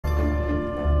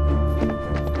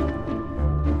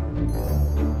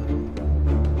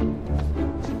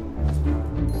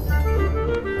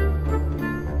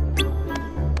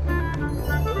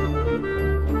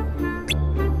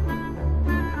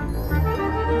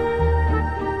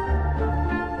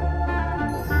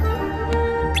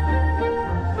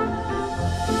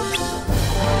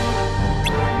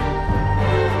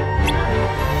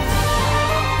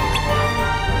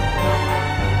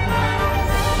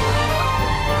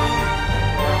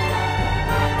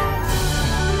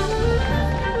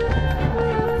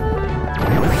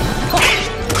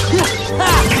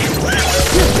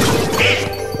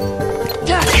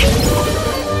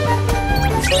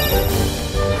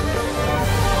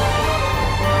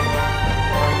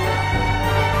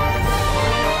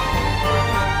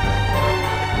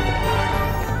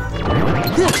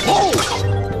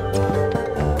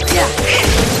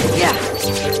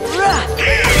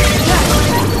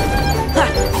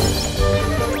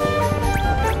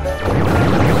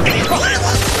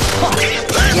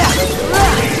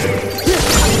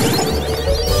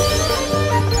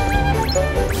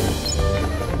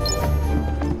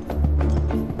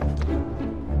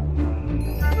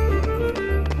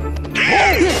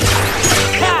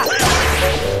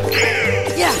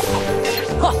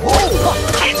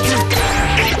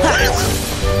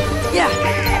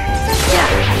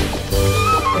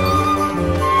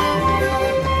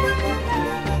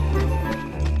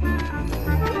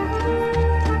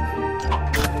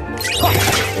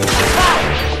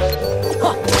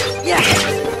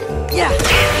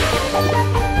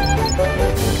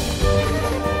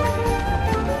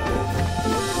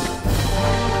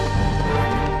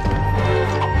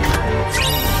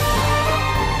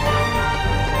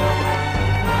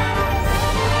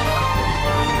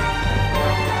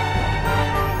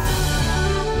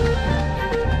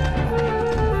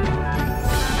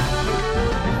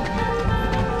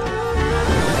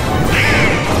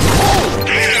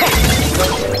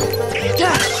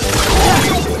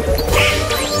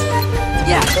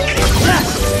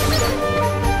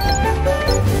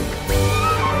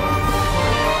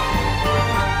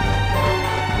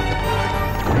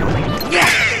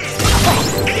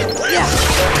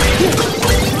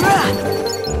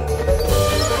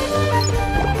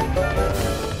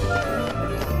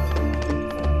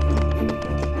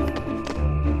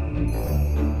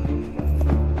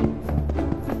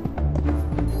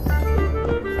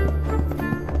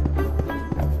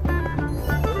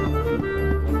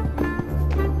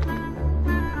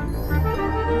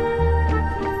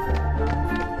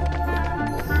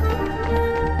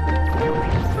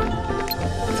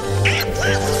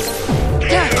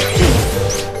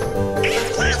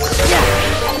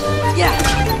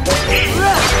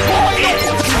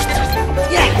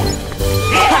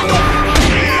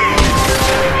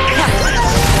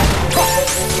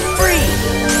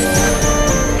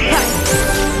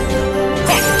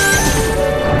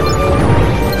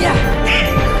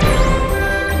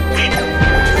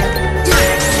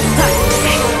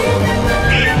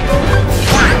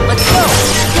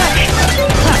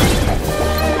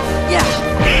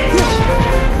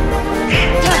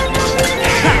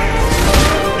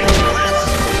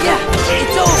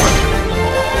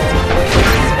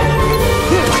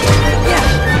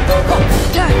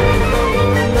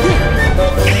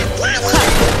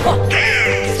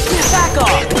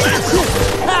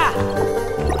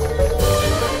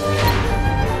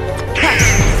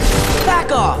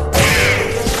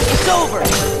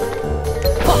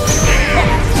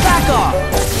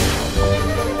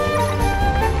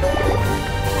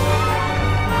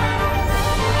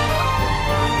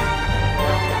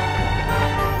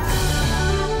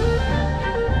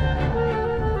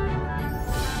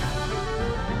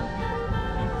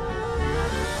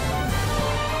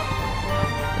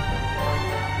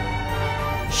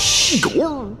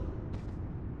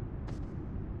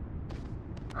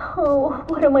Oh,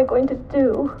 what am I going to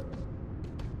do?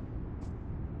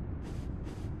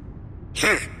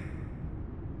 Okay.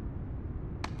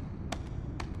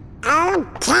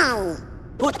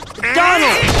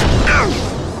 Donald!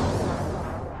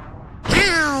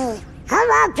 Hey, who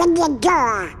opened the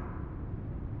door?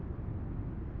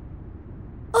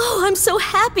 Oh, I'm so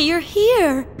happy you're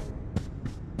here.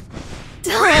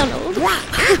 Donald.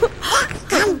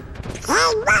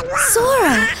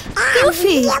 Sora.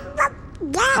 Goofy.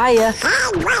 Hiya.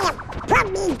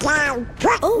 Put me down.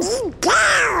 Put me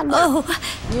down. Oh.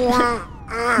 Yeah.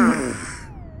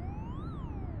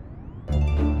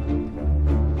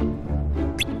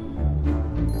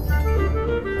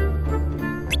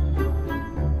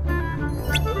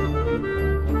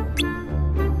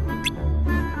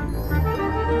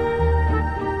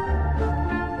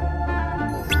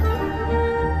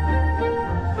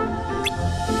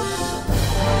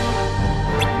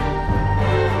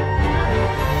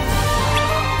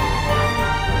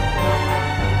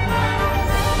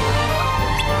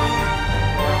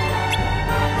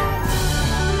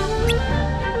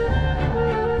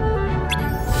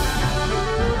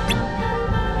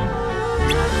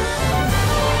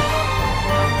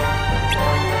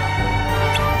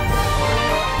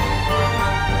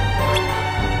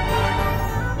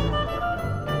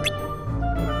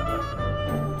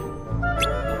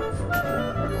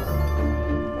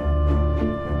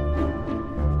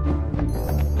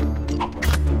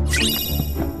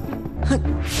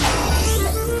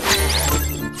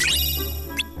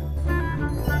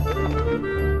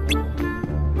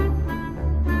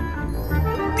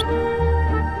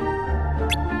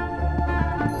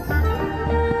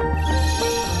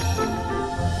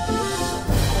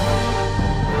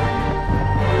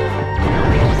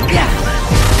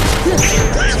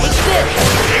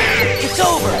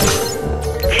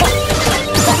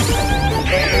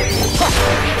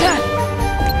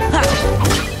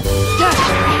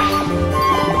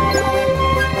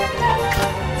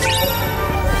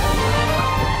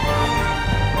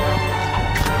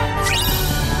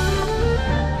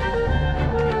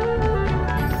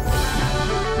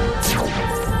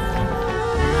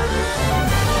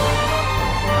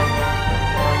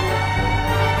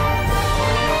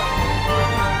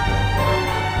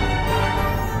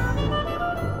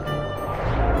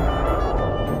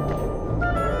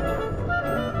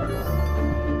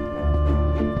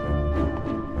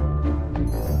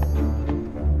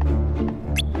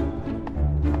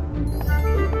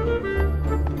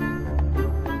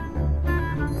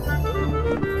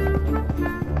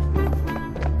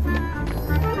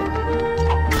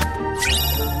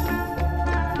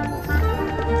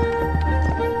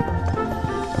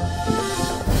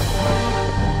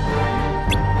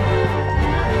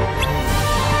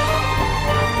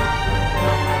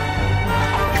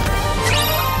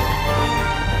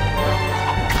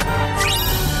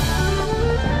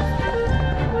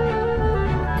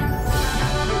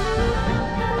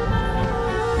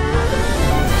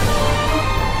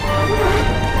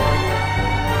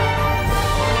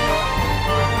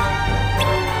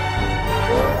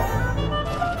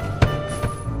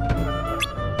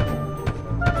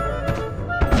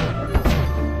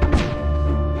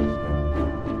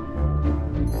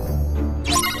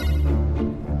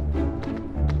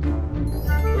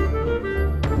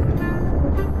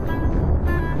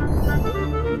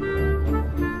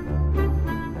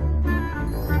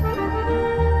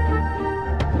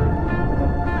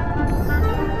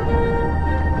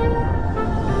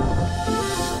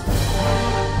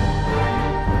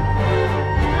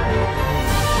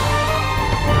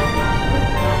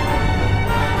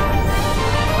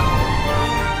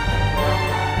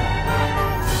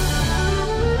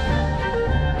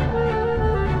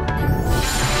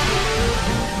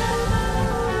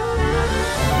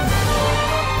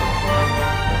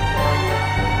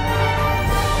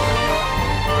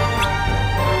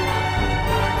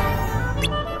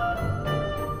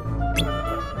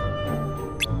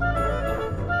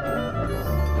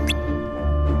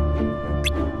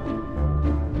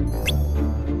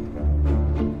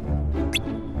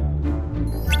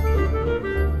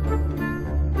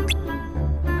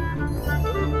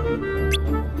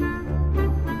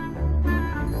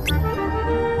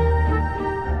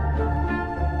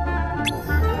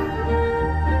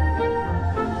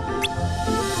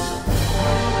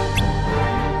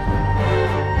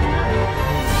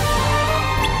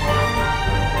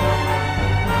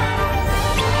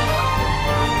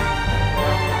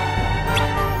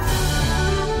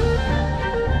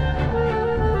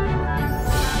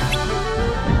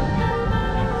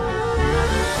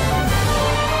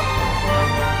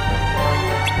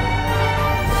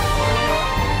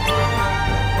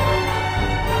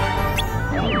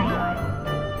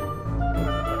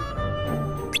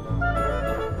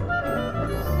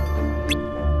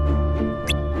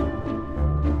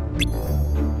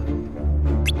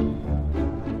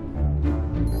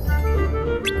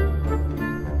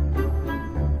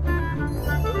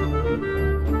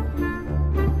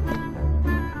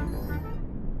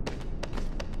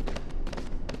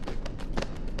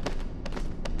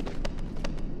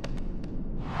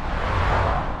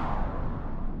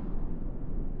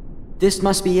 This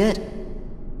must be it.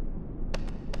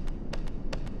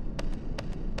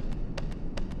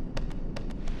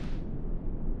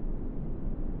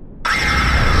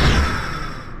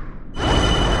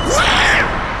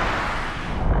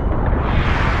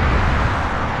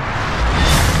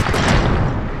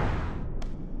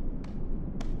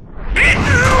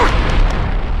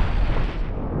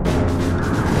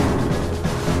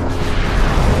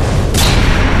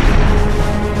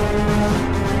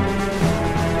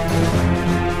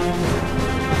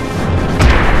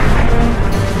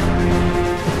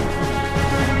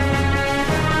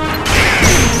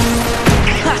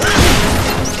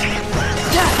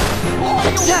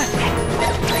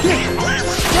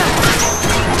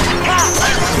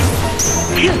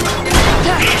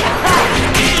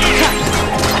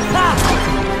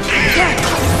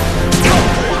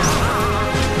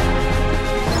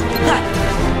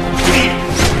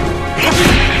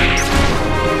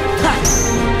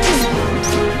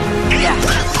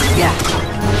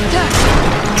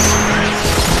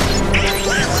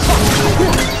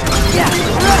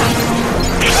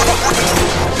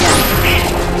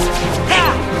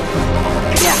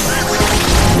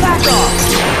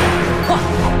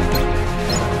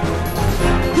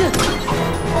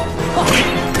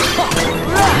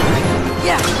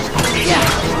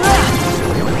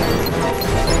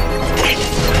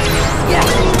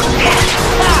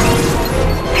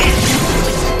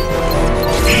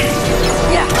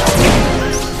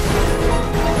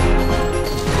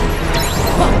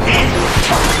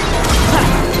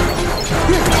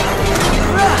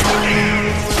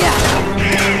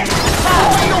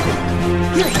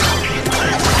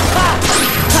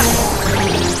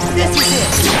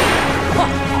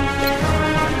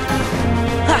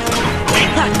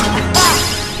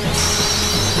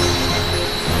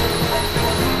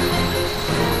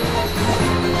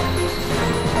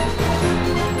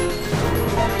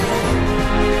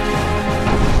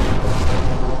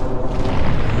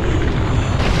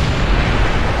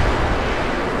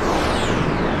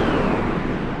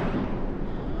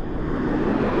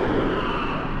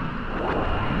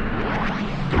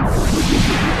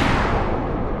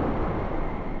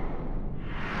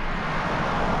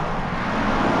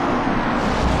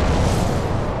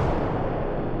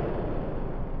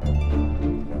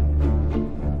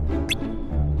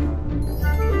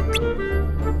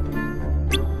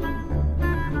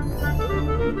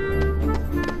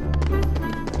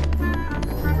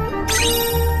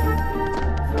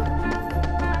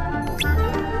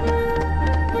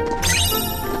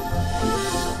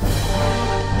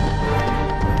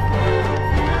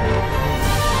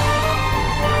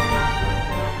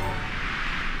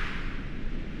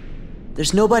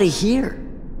 There's nobody here.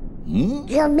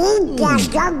 You mean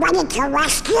there's nobody to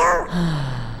rescue?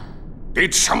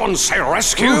 Did someone say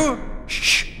rescue?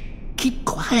 Shh! Keep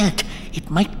quiet. It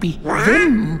might be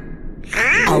them.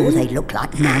 Oh, they look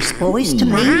like nice boys to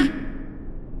me.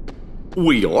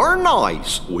 We are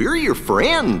nice. We're your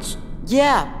friends.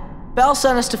 Yeah, Belle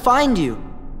sent us to find you.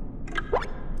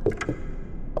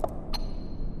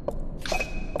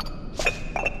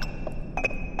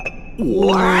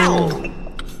 Wow.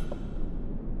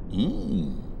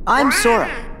 I'm Sora.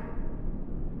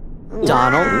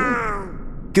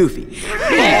 Donald. Goofy.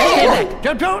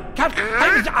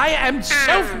 I am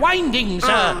self-winding,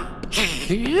 sir.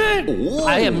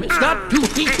 I am not too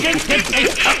deep.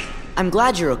 I'm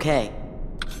glad you're okay.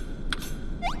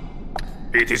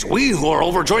 It is we who are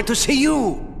overjoyed to see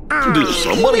you. Did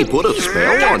somebody put a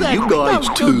spell on you guys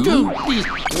too?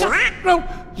 No.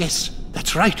 Yes,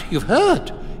 that's right. You've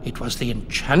heard. It was the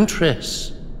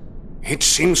Enchantress. It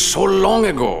seems so long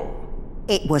ago.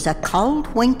 It was a cold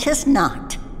winter's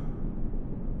night.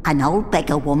 An old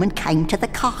beggar woman came to the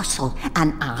castle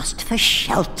and asked for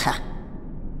shelter.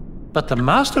 But the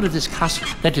master of this castle,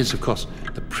 that is, of course,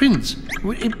 the prince...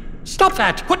 Stop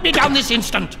that! Put me down this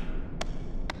instant!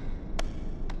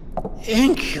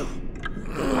 Thank you.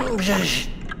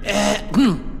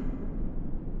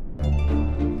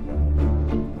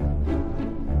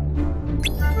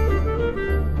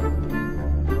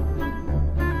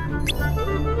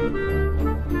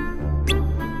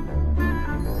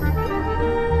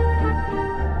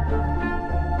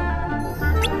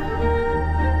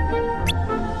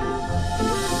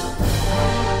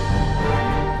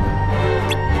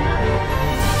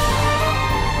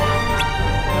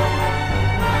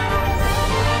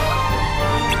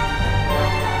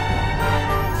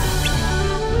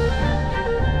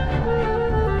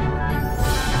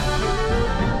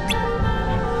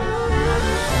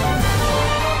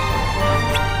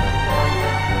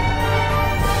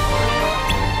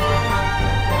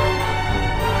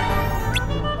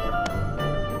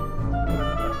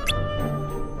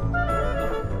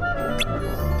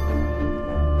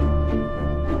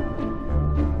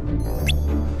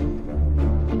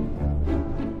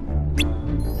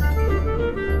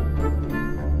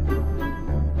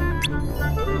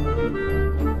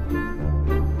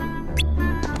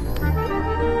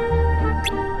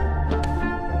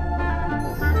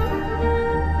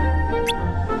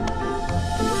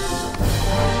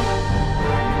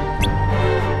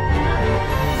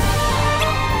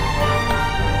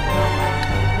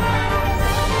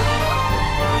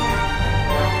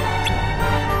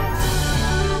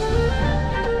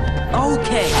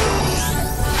 okay.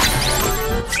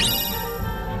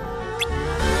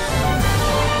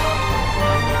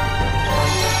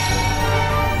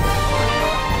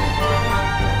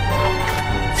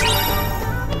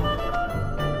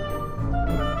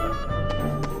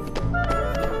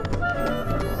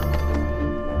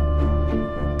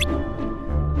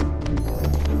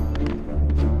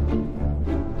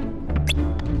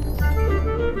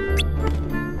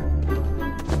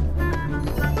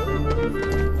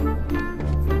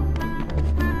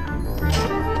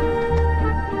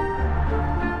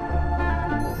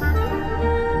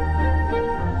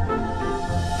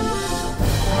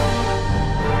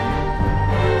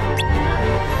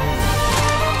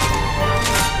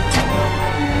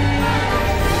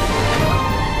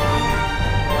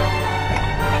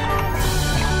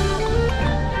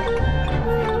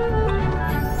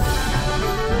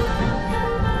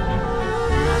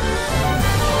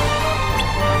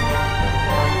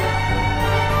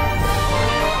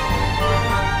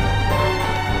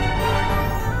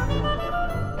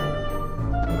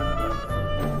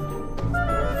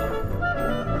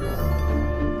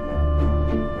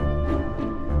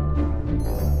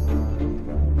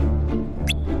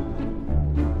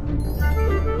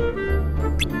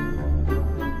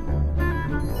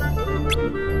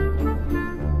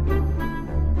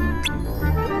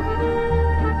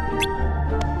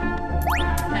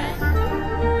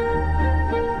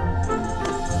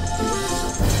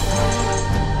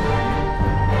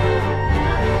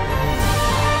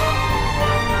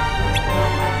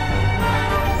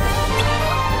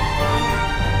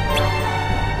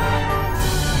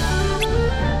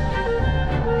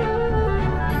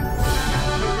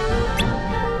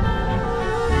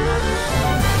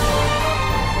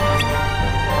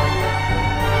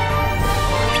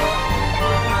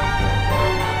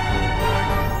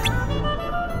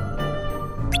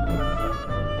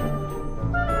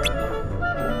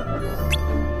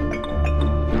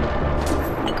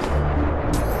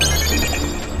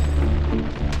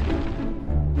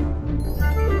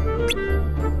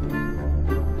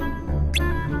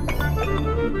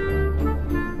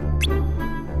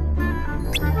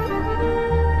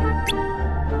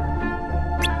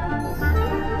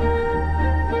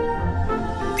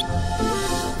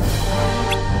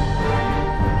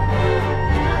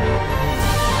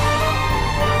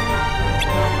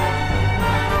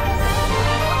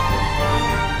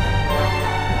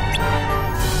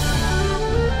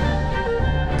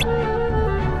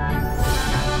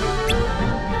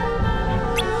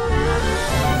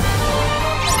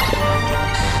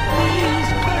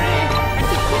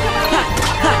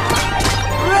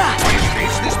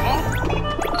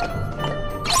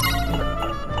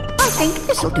 I think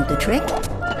this'll do the trick.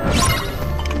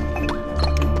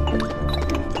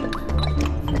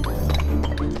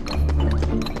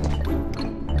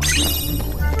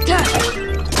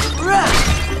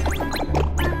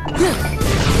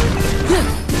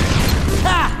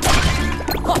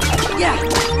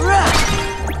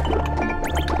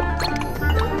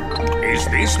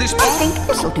 Is this I ball? think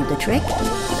this'll do the trick.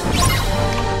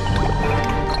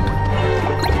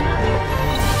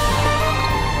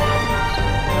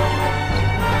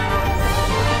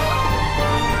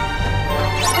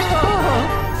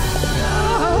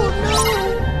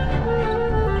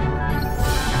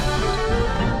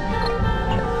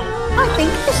 I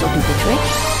think this'll do the trick.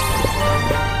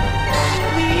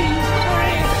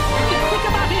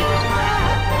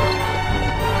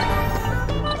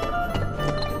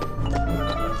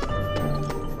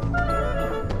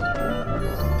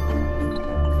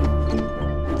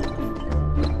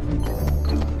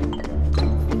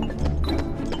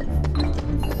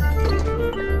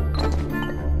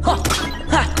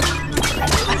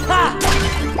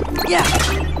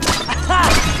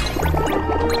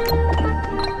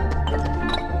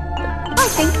 I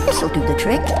think this'll do the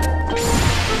trick.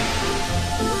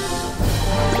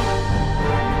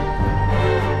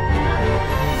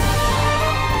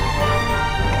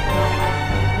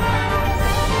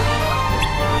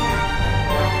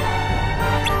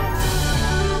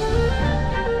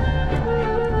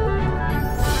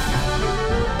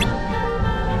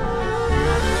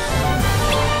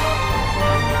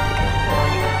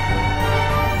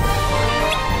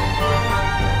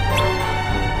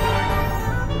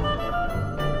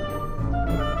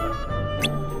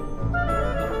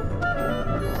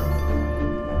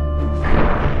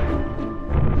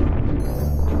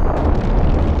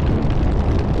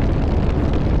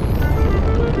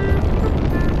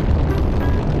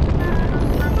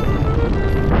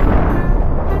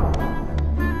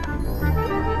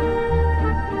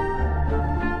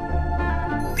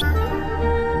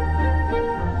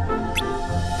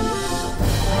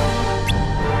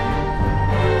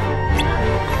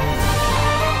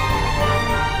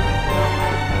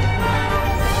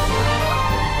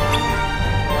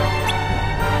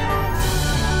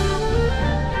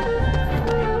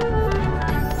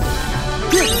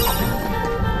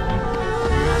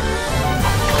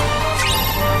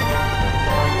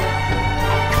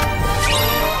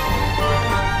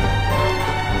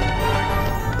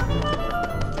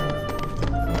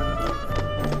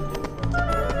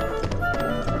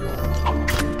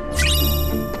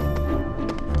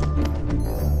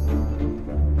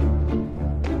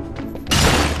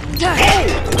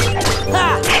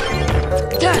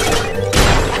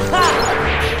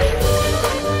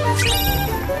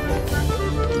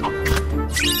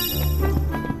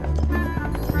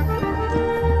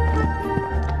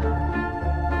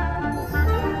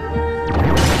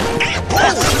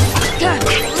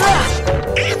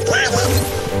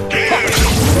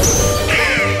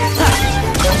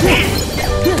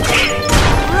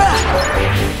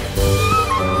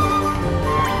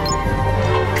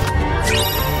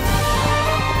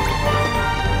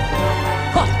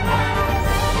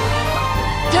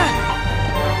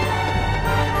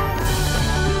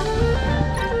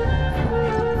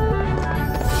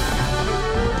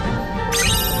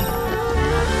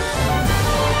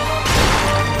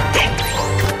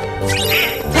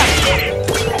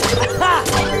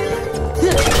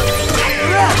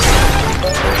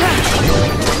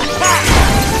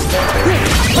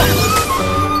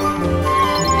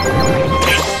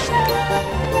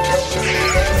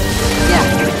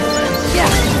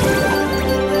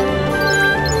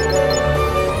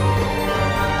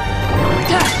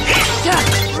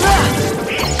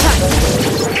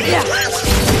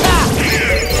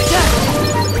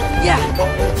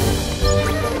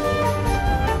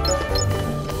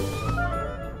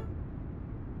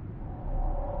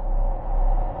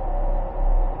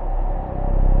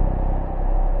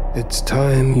 It's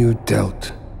time you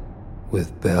dealt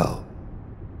with Belle.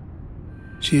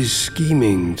 She's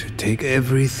scheming to take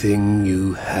everything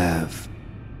you have.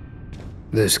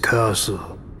 This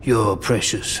castle, your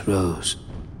precious Rose,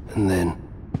 and then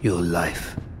your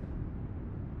life.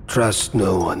 Trust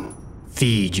no one.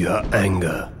 Feed your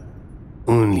anger.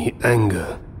 Only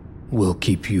anger will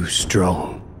keep you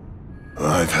strong.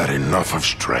 I've had enough of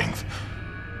strength.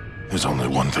 There's only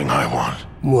one thing I want.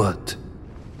 What?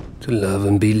 To love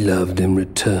and be loved in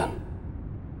return.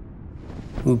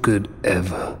 Who could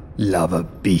ever love a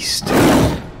beast?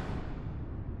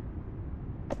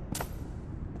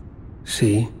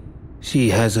 See? She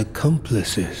has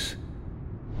accomplices.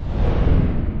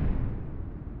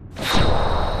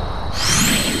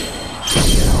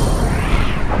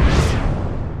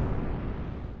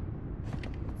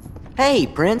 Hey,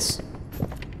 Prince.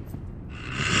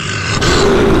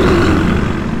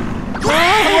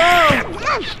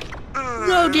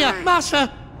 Oh dear,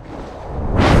 Master!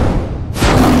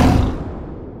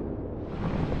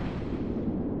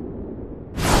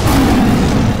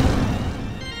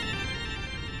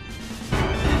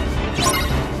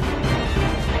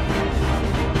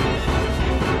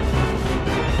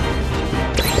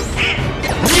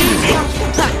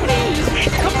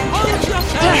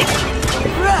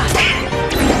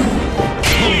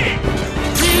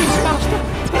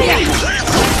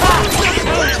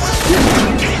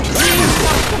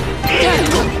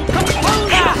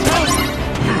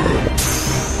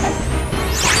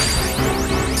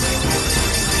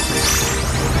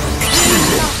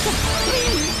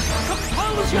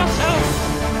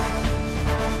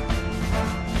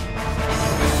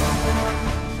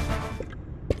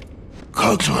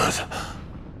 Cogsworth,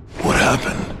 what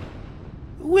happened?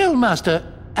 Well, Master,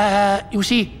 you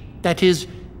see, that is,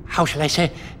 how shall I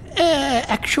say,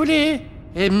 actually,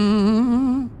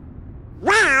 Well,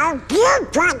 you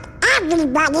put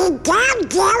everybody down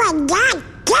during that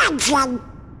dungeon.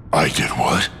 I did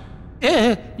what?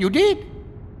 you did?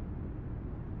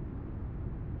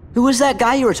 Who was that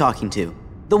guy you were talking to?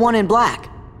 The one in black?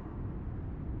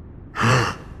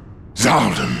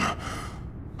 Zaldan.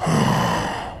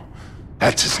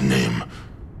 That's his name.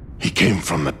 He came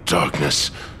from the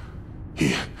darkness.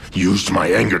 He used my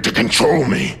anger to control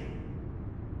me.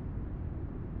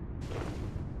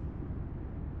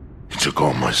 He took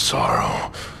all my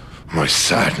sorrow, my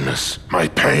sadness, my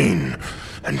pain,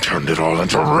 and turned it all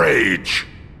into rage.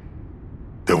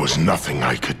 There was nothing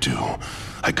I could do.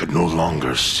 I could no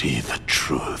longer see the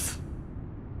truth.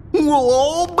 We'll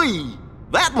all be.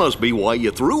 That must be why you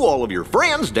threw all of your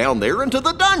friends down there into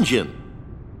the dungeon.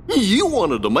 You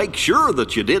wanted to make sure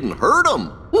that you didn't hurt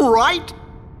them, right?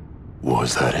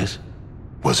 Was that it?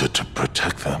 Was it to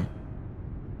protect them?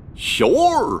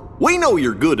 Sure. We know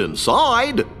you're good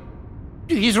inside.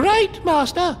 He's right,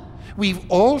 Master. We've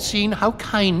all seen how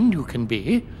kind you can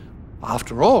be.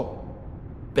 After all,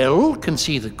 Belle can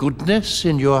see the goodness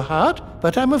in your heart,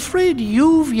 but I'm afraid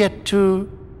you've yet to...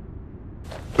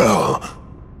 Belle.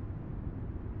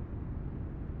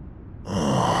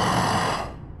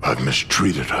 I've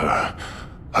mistreated her.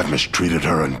 I've mistreated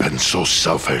her and been so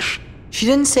selfish. She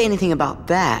didn't say anything about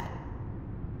that.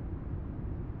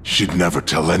 She'd never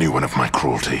tell anyone of my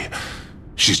cruelty.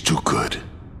 She's too good.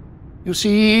 You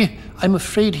see, I'm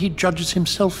afraid he judges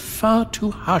himself far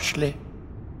too harshly.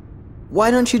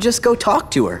 Why don't you just go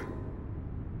talk to her?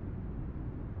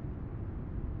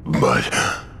 But...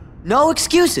 No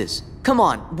excuses. Come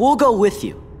on, we'll go with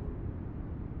you.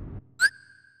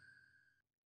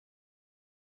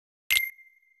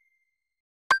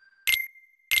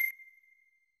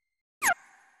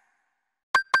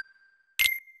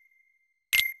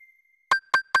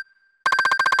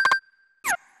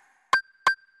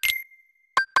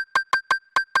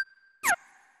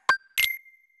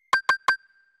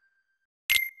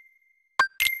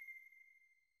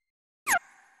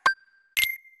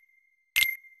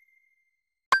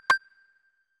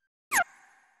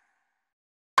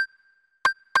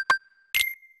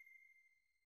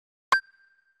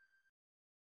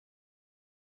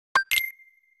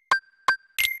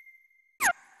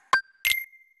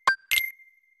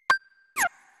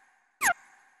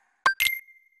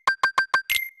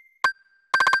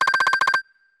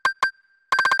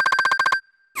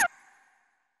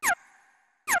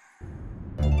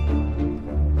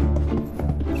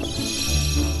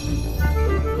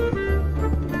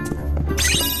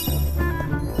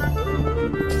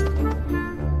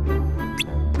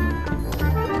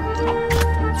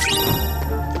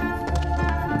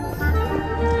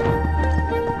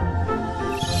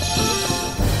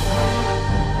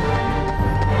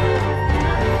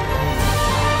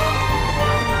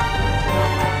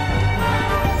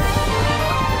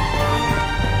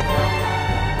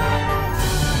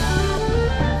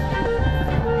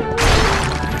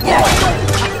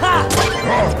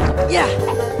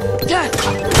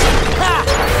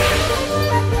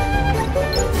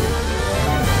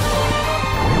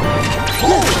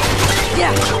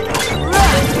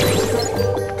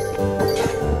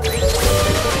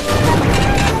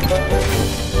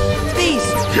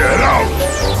 Get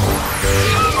out!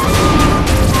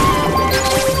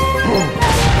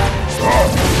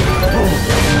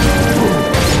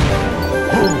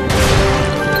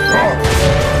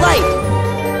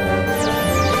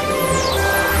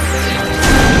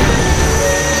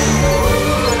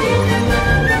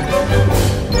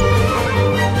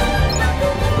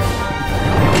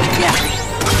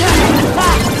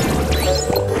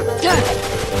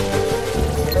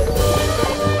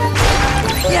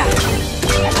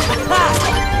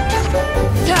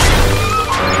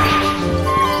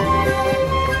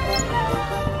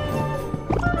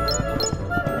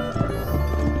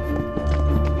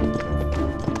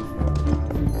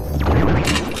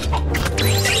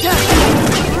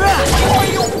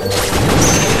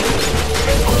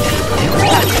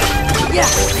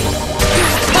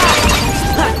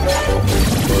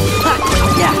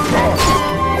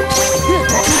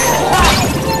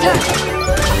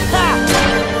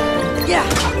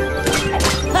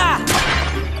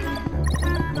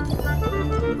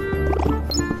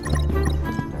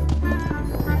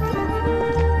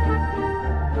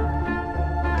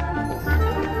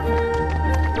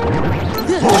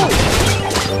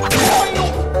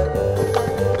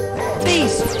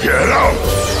 Get out!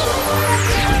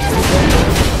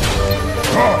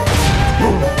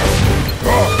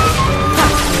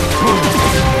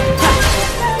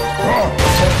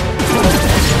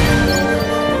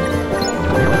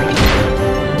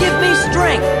 Give me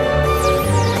strength!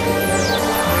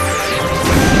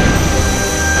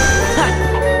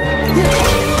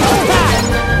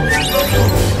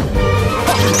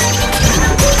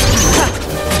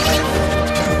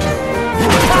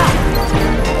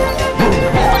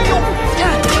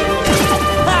 Yeah!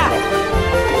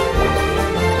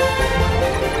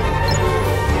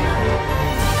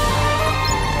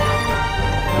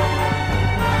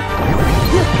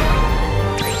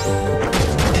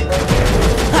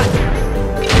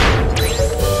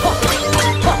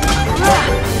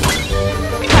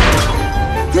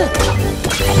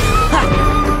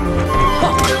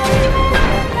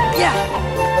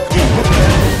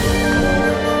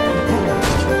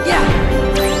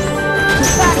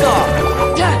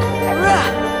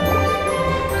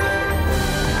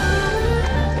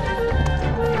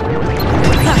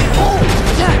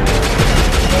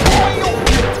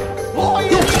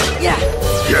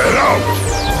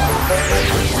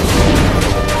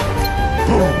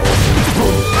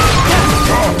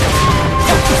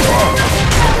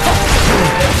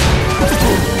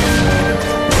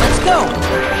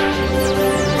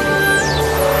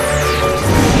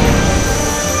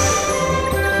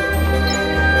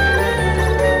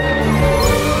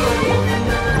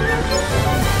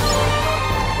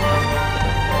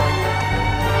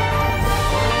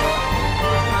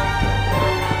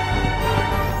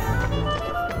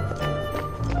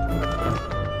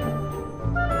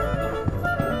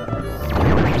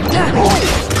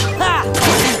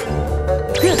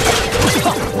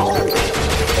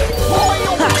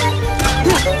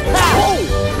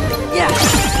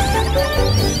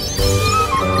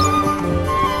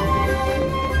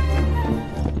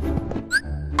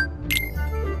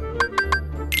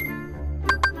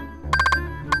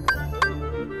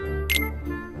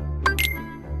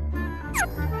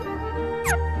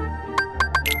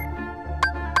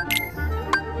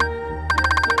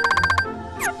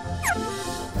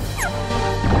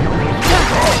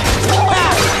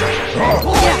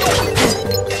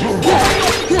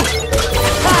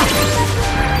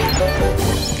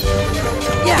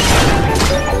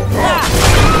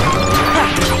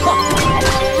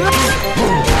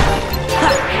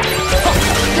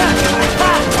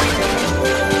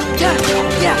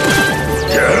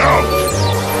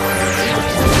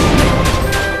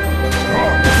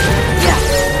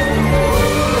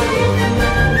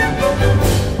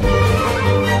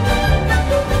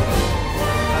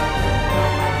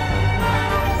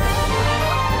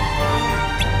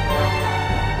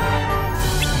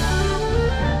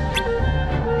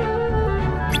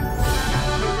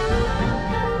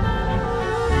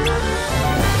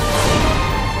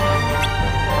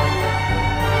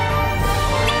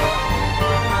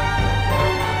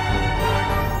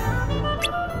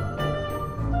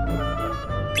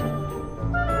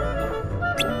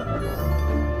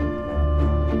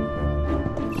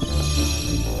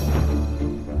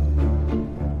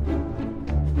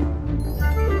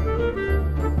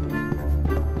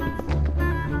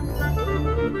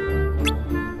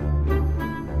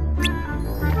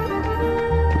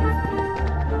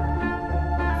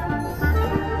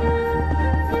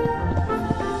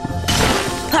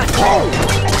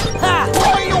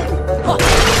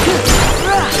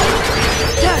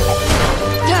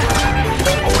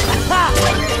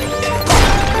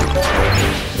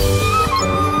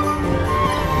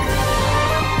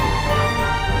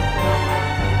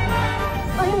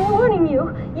 I'm warning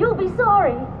you. You'll be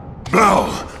sorry. Belle,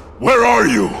 where are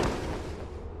you?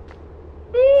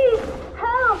 Please,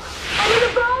 help! I'm in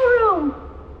the ballroom.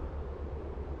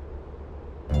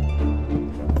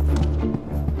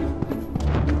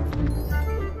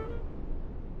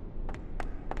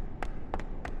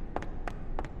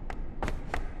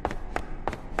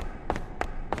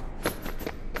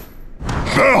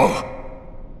 Belle!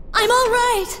 I'm all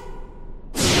right.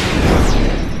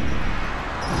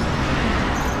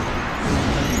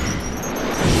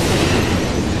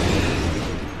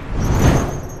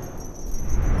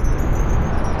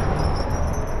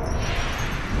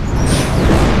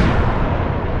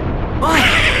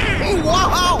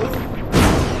 Wow!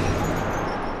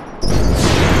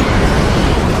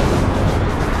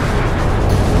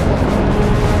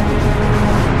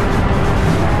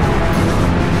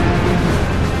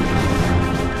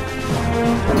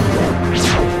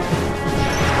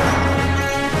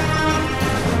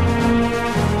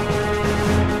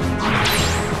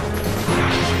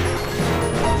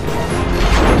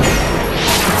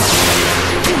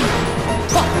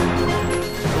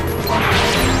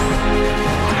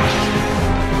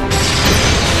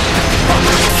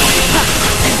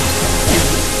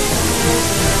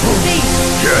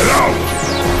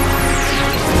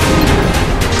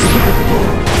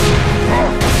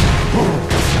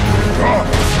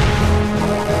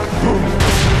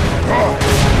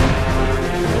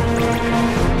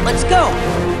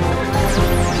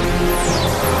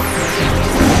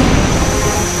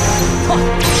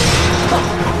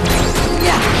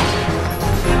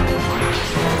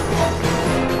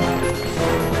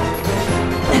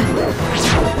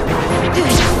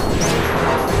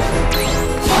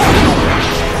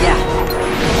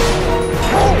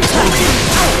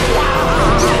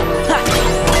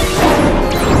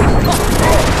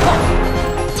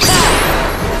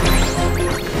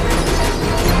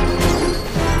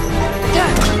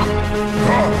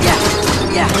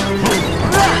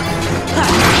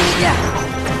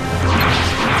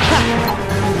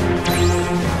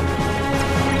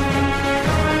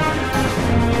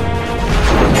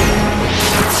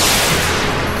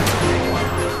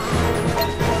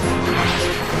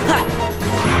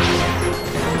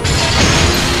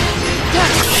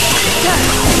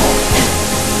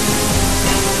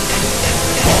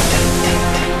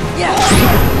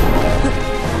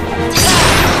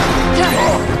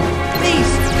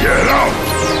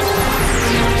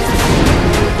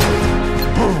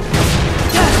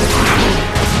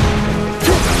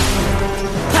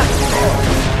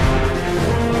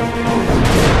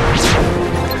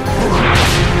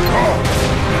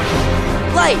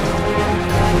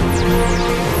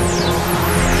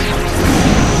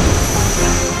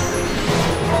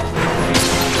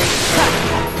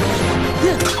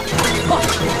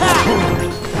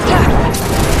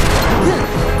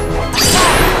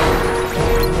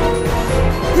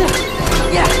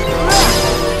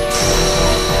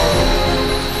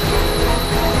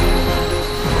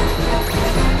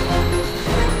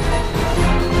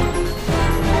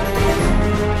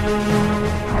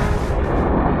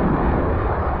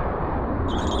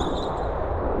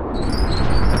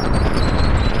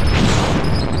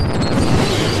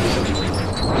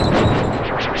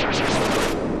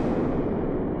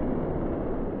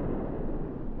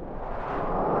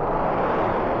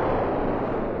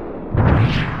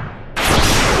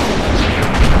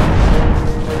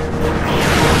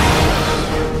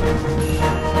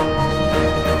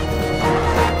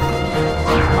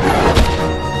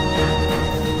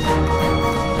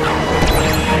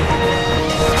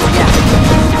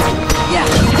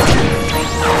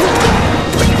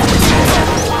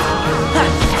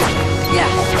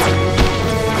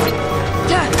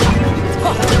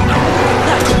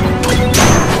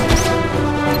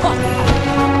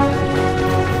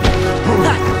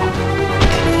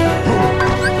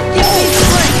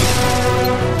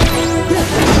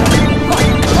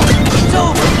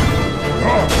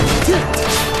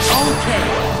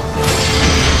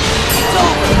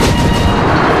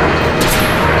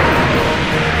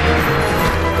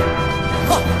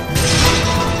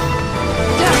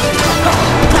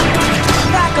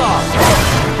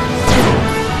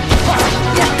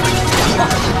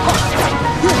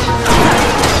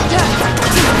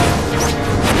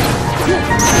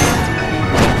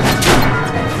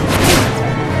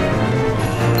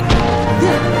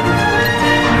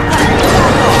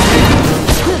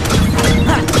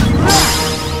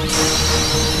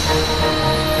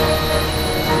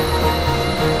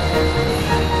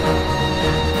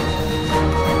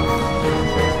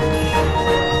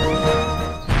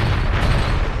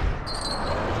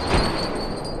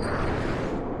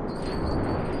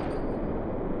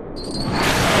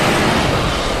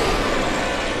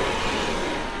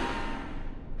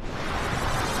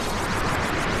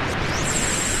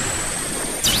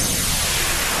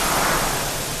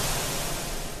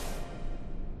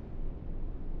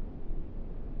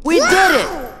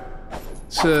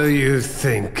 So you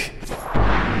think.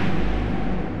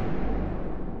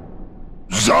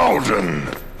 Zaldin!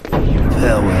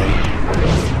 Farewell.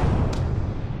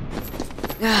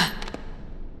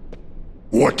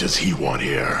 What does he want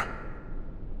here?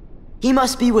 He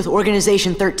must be with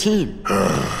Organization 13.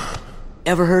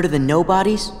 Ever heard of the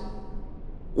Nobodies?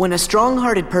 When a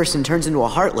strong-hearted person turns into a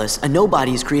Heartless, a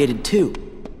Nobody is created too.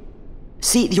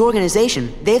 See, the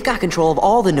organization, they've got control of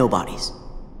all the Nobodies.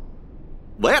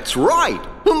 That's right.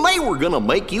 They were gonna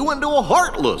make you into a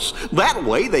Heartless. That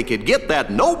way they could get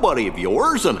that nobody of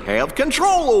yours and have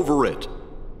control over it.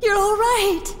 You're all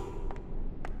right.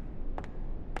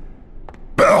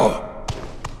 Belle!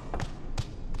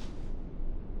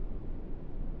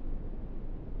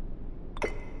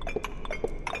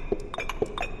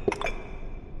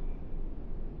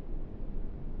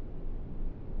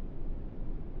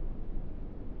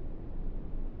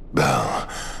 Belle,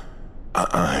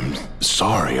 I'm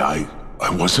sorry. I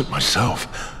wasn't myself.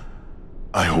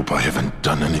 I hope I haven't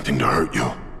done anything to hurt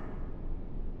you.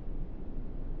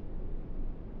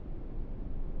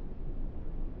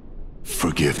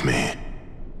 Forgive me.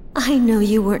 I know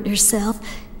you weren't yourself.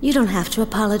 You don't have to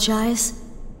apologize.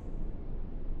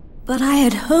 But I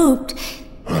had hoped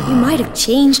that you might have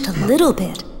changed a little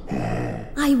bit.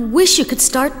 I wish you could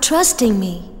start trusting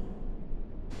me.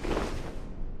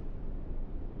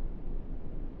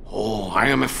 Oh, I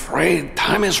am afraid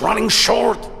time is running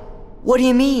short. What do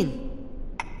you mean?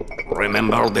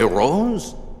 Remember the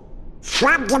rose?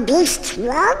 From the beast's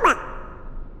room?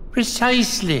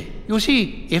 Precisely. You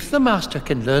see, if the Master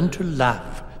can learn to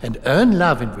love and earn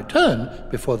love in return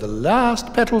before the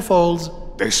last petal falls...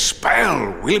 The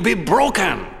spell will be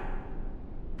broken.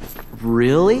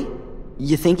 Really?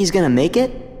 You think he's gonna make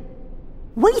it?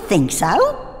 We think so.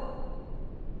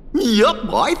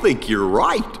 Yup, I think you're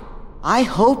right. I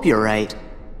hope you're right.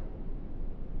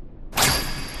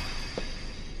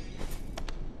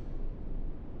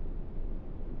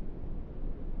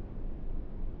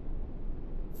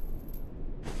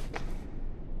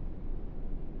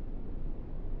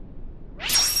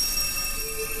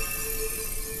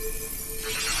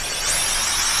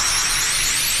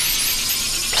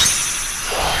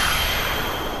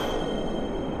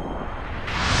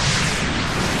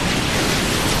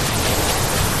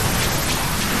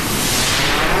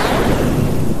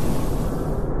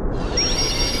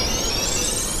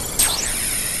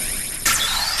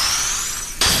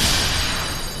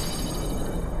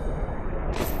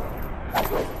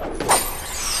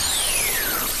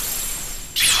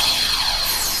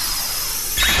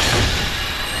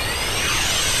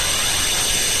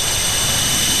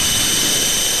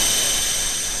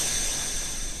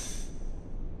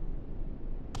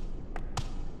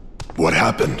 What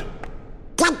happened?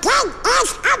 The gate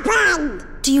is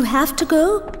open! Do you have to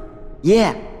go?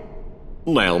 Yeah.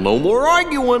 Now no more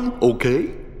arguing,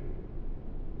 okay?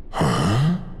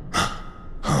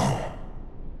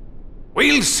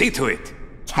 We'll see to it.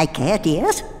 Take care,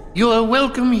 dears. You are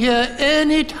welcome here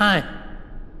any time.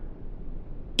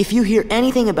 If you hear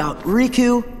anything about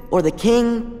Riku, or the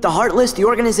King, the Heartless, the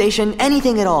organization,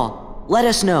 anything at all, let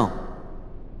us know.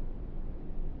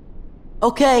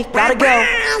 Okay, gotta go.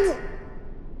 Huh?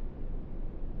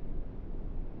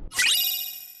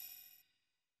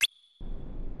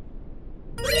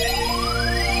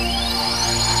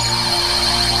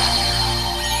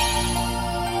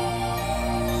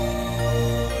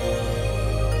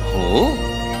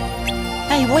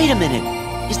 Hey, wait a minute.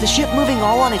 Is the ship moving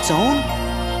all on its own?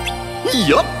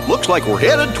 Yup, looks like we're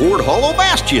headed toward Hollow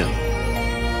Bastion.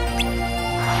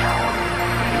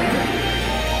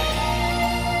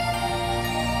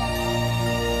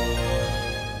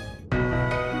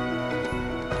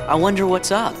 I wonder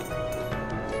what's up.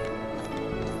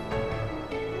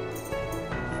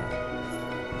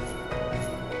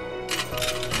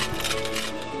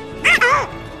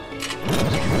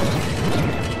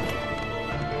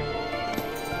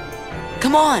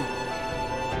 Come on!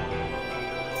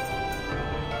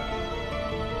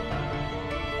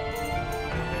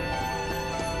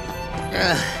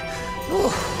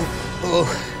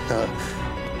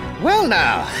 Well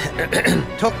now,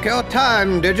 took your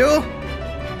time, did you?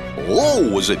 Oh,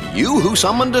 was it you who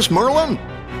summoned us, Merlin?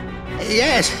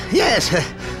 Yes, yes.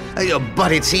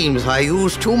 But it seems I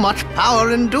used too much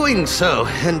power in doing so,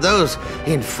 and those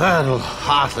infernal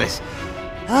Heartless.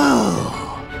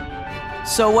 Oh.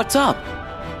 So what's up?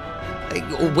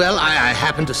 Well, I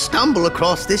happened to stumble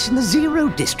across this in the Zero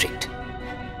District.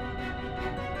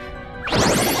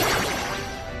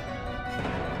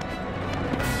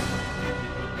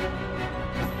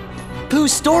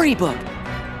 Pooh's storybook.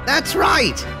 That's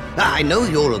right. I know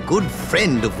you're a good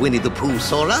friend of Winnie the Pooh,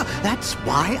 Sora. That's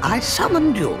why I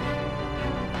summoned you.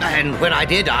 And when I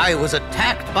did, I was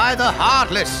attacked by the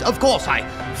Heartless. Of course, I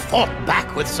fought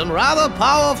back with some rather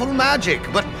powerful magic,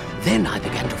 but then I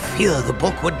began to fear the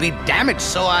book would be damaged,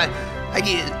 so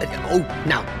oh,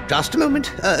 now, just a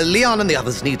moment. Leon and the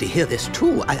others need to hear this,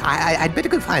 too. I'd better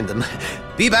go find them.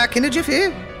 Be back in a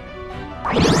jiffy.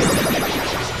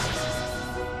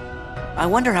 I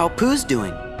wonder how Pooh's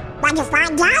doing. Want to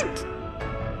find out?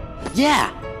 Yeah.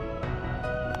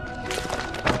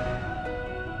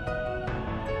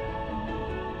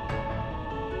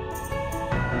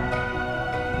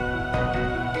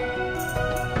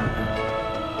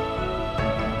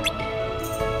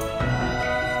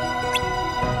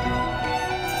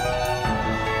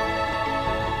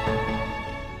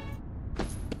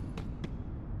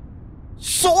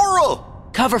 Sora!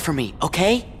 Cover for me,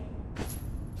 okay?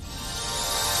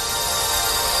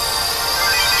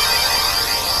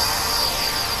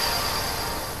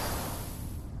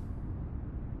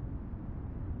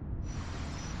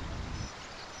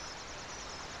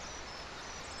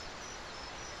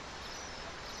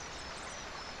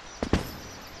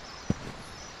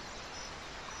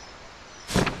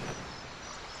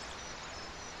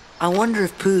 I wonder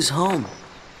if Pooh's home.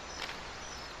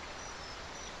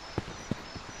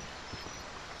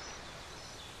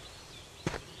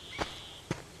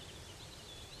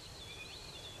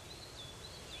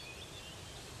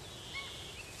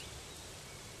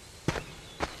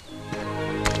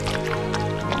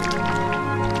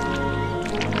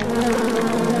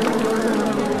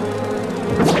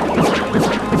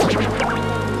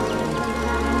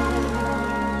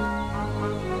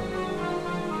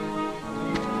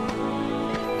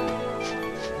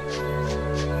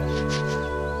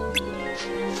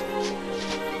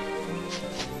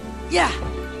 Yeah.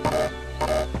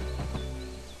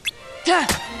 Yeah.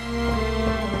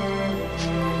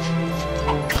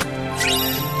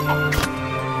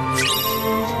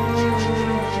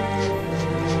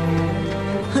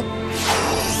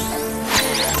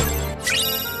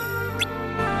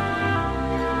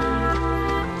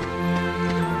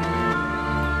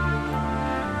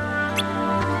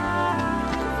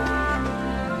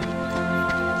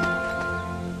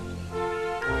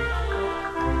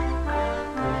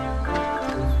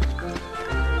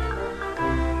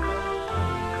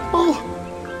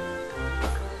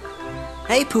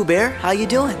 Hey, Pooh Bear, how you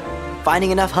doing?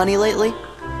 Finding enough honey lately?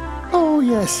 Oh,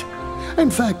 yes. In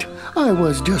fact, I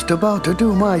was just about to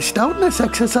do my stoutness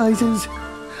exercises.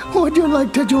 Would you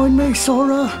like to join me,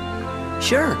 Sora?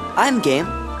 Sure, I'm game.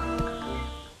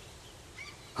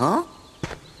 Huh?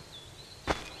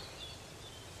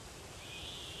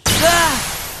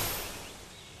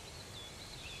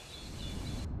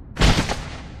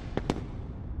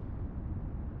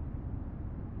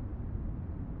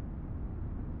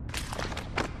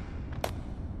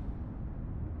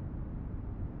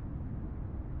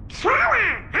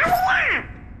 Sora, hurry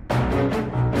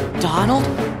up! Donald?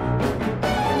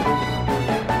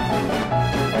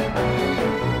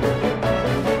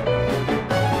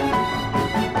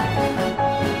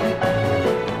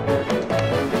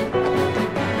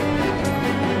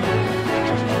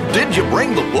 Did you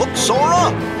bring the book, Sora?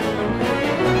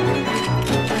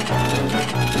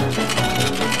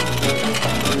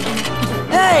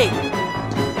 Hey!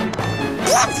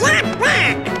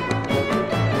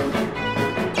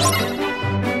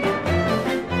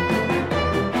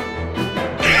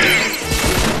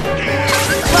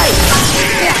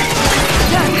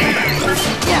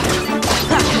 Give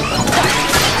that back!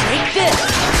 Take this!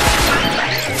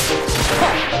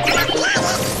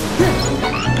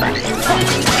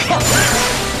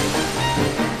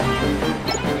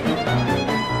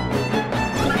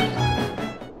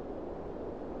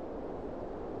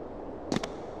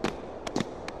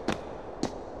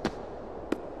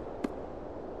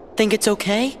 Think it's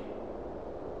okay?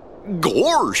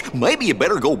 Gorge, maybe you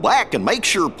better go back and make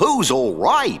sure Pooh's all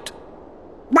right.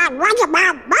 But what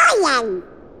about Brian?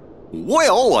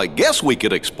 Well, I guess we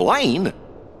could explain.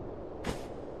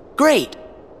 Great!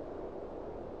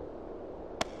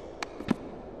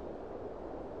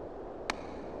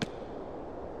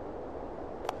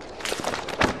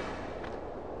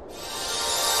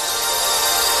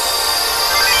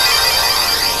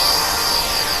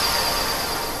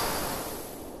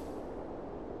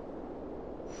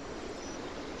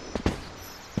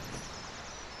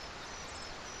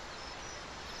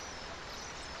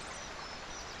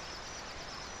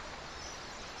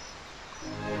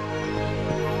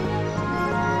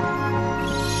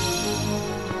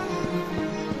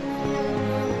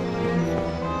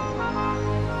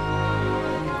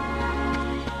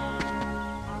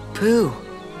 Pooh.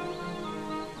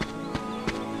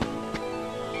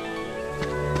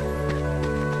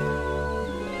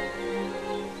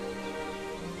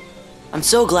 I'm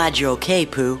so glad you're okay,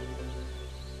 Pooh.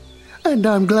 And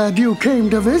I'm glad you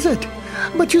came to visit.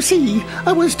 But you see,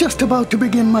 I was just about to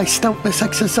begin my stoutness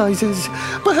exercises.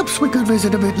 Perhaps we could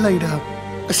visit a bit later.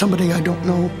 Somebody I don't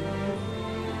know.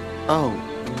 Oh,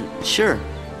 sure.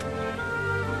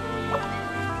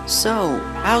 So,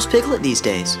 how's Piglet these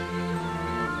days?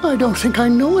 I don't think I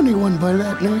know anyone by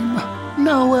that name.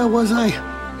 Now, where was I?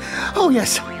 Oh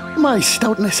yes, my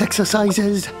stoutness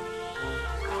exercises.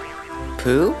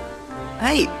 Pooh?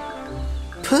 Hey,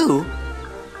 Pooh?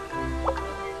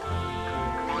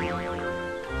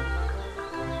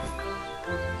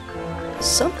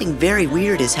 Something very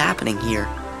weird is happening here.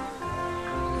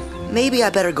 Maybe I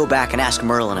better go back and ask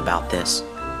Merlin about this.